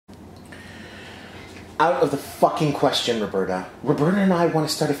out of the fucking question, Roberta. Roberta and I want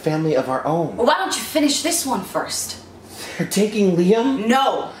to start a family of our own. Well, why don't you finish this one first? They're taking Liam?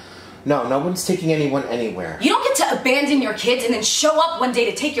 No. No, no one's taking anyone anywhere. You don't get to abandon your kids and then show up one day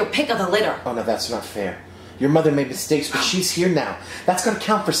to take your pick of the litter. Oh, no, that's not fair. Your mother made mistakes, but she's here now. That's gonna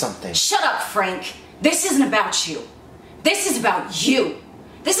count for something. Shut up, Frank. This isn't about you. This is about you.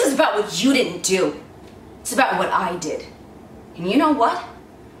 This is about what you didn't do. It's about what I did. And you know what?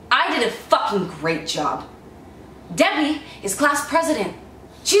 I did a fucking great job. Debbie is class president.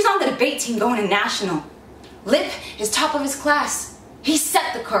 She's on the debate team going to national. Lip is top of his class. He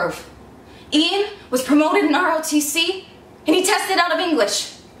set the curve. Ian was promoted in ROTC, and he tested out of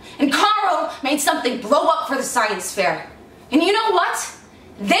English. And Carl made something blow up for the science fair. And you know what?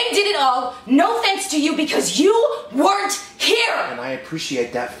 They did it all, no thanks to you, because you weren't here! And I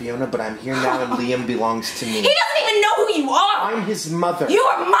appreciate that, Fiona, but I'm here now and Liam belongs to me. He doesn't even know who you are! I'm his mother. You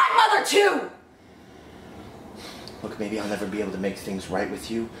are my mother, too! Look, maybe I'll never be able to make things right with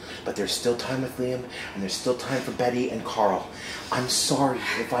you, but there's still time with Liam, and there's still time for Betty and Carl. I'm sorry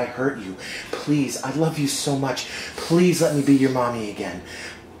if I hurt you. Please, I love you so much. Please let me be your mommy again.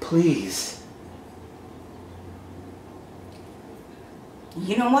 Please.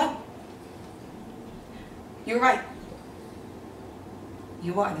 You know what? You're right.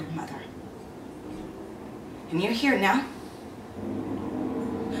 You are their mother. And you're here now.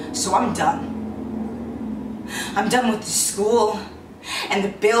 So I'm done. I'm done with the school, and the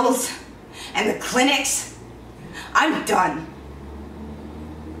bills, and the clinics. I'm done.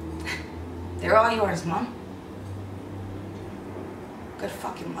 They're all yours, Mom. Good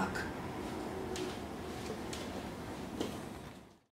fucking luck.